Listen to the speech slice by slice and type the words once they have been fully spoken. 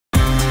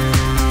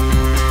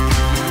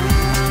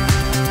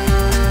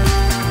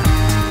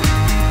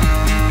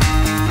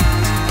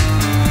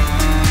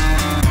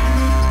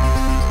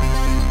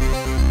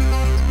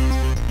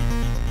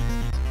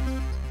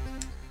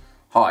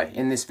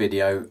In this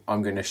video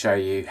I'm going to show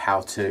you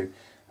how to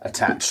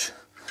attach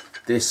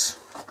this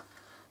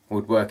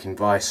woodworking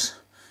vise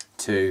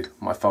to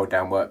my fold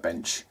down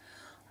workbench.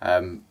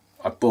 I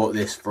bought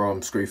this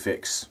from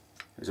Screwfix.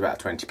 It was about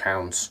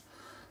 £20.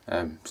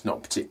 It's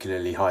not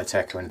particularly high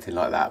tech or anything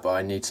like that, but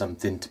I need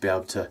something to be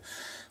able to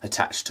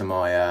attach to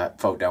my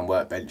fold down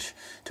workbench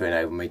to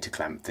enable me to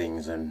clamp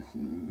things and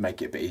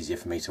make it a bit easier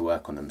for me to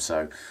work on them.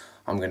 So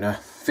I'm going to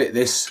fit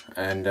this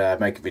and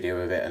make a video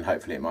of it, and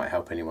hopefully it might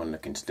help anyone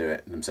looking to do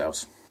it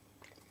themselves.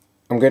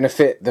 I'm going to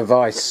fit the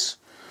vise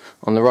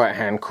on the right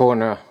hand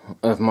corner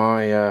of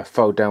my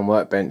fold down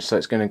workbench, so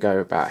it's going to go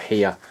about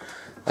here.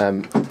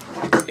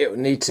 It will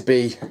need to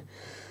be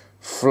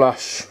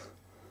flush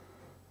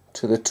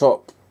to the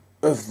top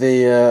of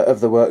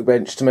the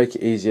workbench to make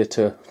it easier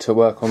to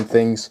work on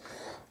things,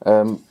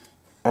 and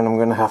I'm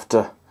going to have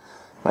to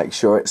make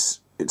sure it's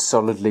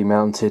solidly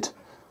mounted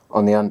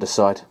on the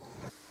underside.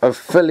 I've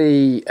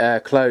fully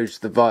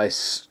closed the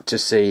vise to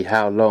see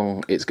how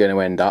long it's going to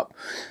end up,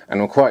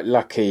 and I'm quite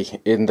lucky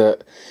in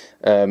that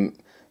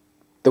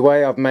the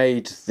way I've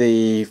made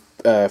the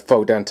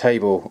fold down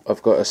table,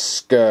 I've got a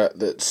skirt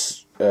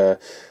that's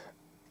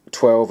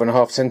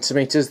 12.5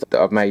 centimetres that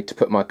I've made to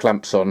put my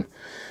clamps on.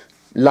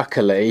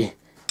 Luckily,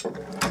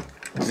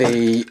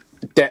 the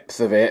depth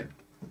of it,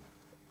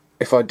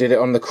 if I did it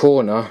on the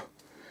corner,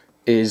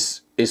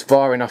 is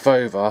far enough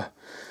over,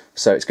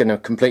 so it's going to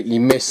completely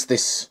miss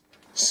this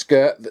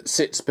skirt that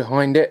sits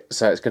behind it,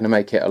 so it's going to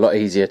make it a lot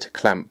easier to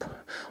clamp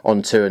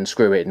onto and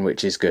screw in,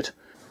 which is good.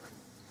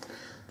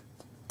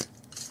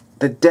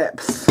 The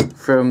depth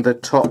from the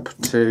top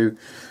to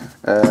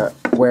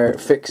where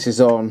it fixes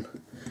on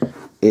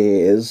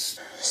is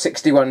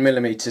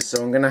 61mm,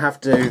 so I'm going to have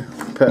to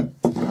put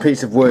a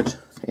piece of wood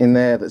in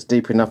there that's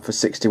deep enough for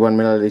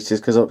 61mm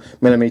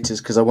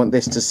because I want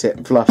this to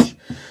sit flush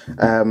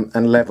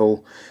and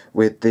level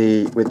with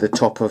the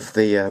top of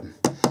the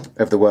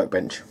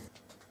workbench.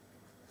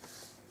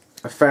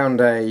 I found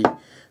a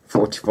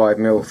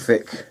 45mm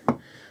thick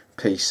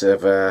piece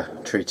of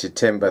treated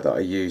timber that I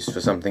used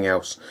for something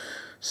else,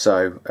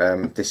 so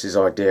this is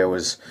ideal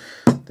as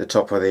the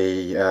top of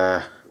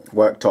the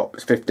worktop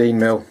is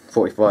 15mm,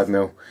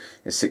 45mm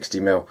is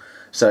 60mm,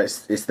 so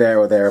it's there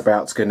or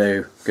thereabouts going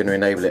to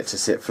enable it to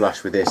sit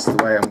flush with this. The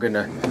way I'm going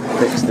to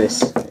fix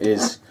this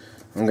is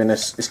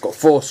it's got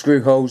 4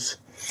 screw holes,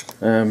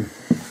 4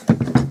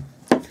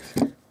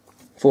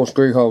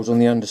 screw holes on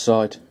the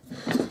underside.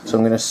 So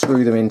I'm going to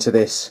screw them into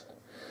this,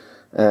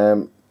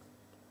 and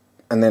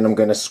then I'm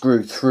going to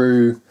screw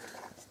through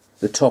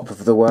the top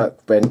of the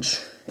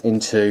workbench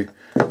into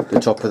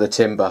the top of the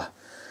timber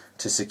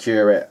to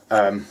secure it.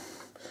 I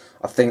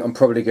think I'm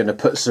probably going to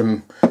put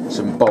some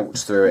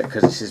bolts through it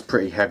because this is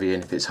pretty heavy,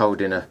 and if it's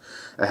holding a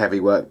heavy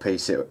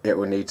workpiece it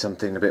will need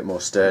something a bit more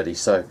sturdy.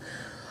 So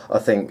I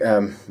think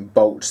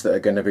bolts that are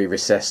going to be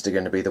recessed are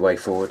going to be the way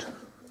forward.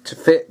 To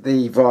fit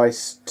the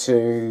vise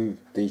to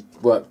the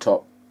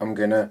worktop, I'm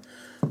going to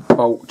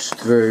bolt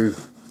through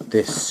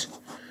this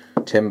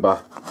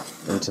timber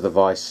into the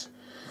vise,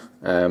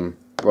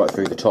 right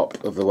through the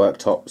top of the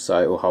worktop,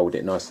 so it will hold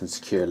it nice and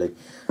securely.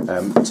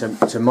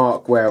 To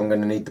mark where I'm going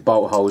to need the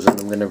bolt holes, and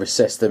I'm going to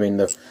recess them in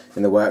the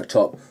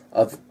worktop,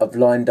 I've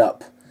lined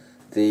up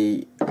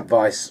the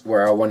vise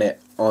where I want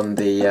it on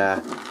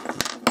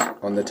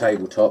the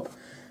tabletop,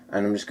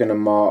 and I'm just going to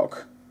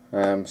mark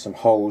some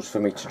holes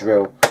for me to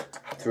drill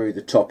through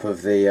the top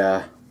of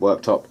the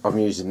worktop. I'm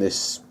using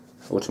this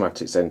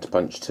automatic centre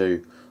punch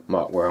to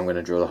mark where I'm going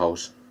to drill the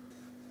holes.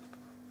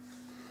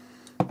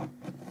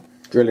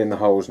 Drilling the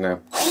holes now.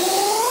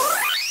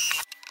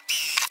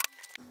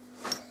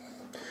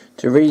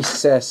 To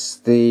recess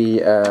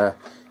the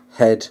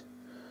head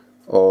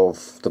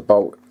of the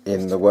bolt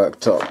in the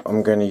worktop,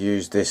 I'm going to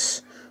use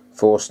this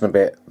Forstner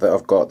bit that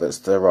I've got that's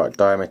the right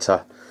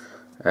diameter.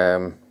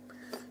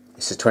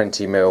 It's a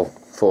 20mm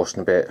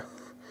Forstner bit,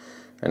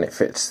 and it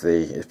fits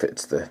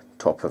the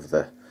top of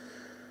the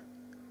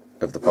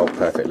bolt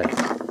perfectly.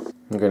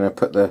 I'm going to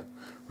put the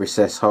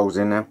recess holes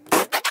in now.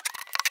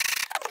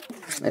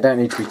 They don't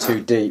need to be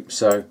too deep,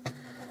 so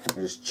I'll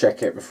just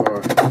check it before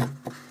I...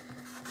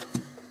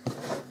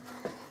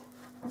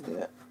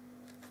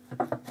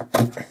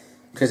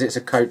 Because it's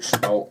a coach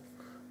bolt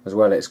as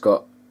well, it's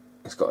got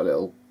a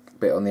little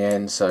bit on the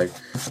end, so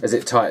as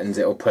it tightens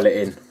it'll pull it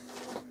in.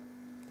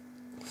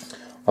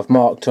 I've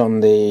marked on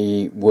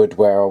the wood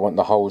where I want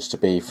the holes to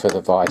be for the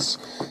vise,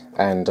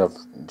 and I've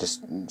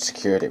just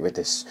secured it with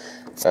this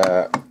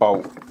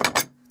bolt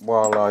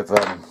while I've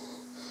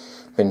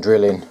been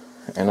drilling,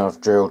 and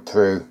I've drilled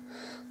through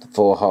the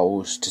 4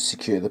 holes to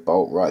secure the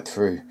bolt right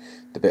through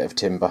the bit of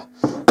timber,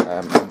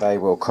 and they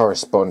will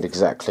correspond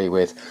exactly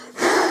with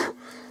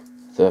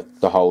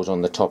the holes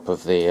on the top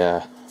of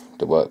the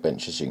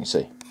workbench, as you can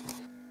see.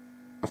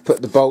 I've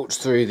put the bolts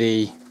through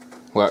the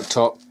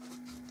worktop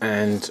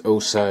and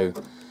also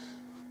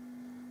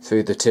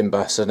through the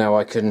timber, so now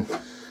I can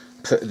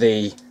put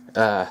the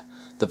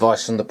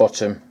vise on the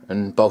bottom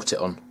and bolt it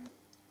on.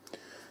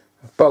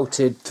 I've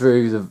bolted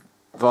through the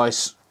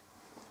vise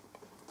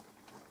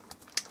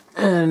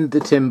and the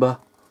timber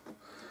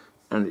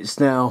and it's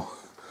now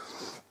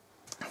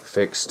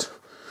fixed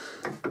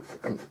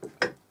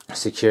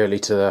securely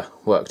to the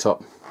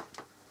worktop.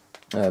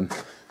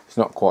 It's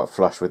not quite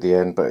flush with the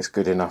end, but it's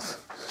good enough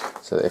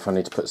so that if I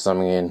need to put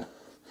something in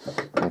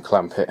and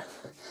clamp it,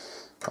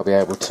 I'll be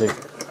able to.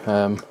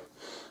 I'm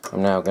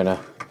now going to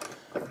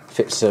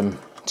fit some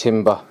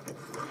timber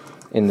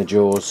in the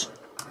jaws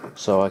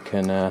so I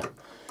can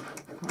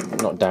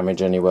not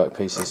damage any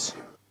workpieces.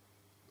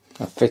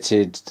 I've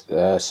fitted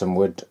some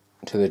wood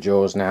to the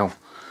jaws now.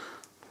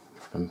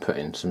 I'm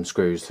putting some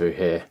screws through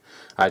here.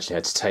 I actually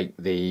had to take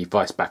the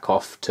vise back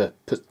off to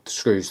put the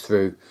screws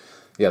through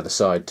the other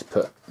side to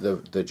put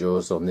the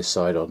jaws on this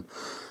side on.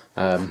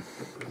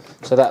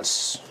 So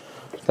that's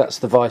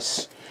the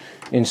vise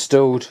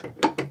installed.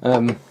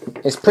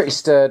 It's pretty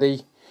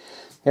sturdy.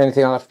 The only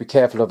thing I'll have to be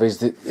careful of is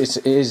that the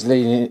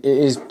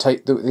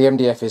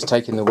MDF is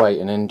taking the weight,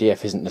 and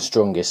MDF isn't the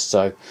strongest,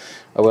 so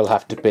I will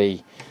have to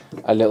be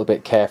a little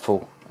bit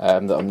careful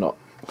that I'm not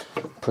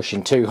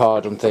pushing too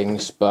hard on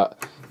things, but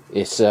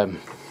it's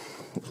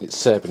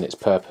serving its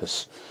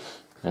purpose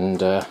and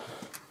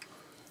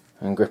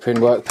gripping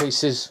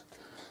workpieces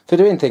for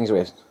doing things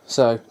with.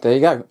 So there you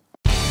go.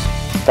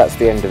 That's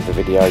the end of the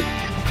video.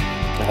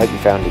 I hope you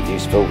found it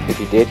useful. If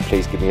you did,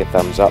 please give me a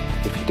thumbs up.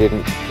 If you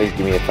didn't, please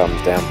give me a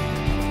thumbs down.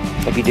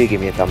 If you do give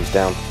me a thumbs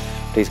down,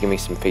 please give me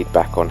some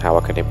feedback on how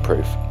I can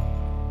improve.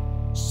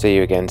 See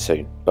you again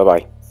soon. Bye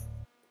bye.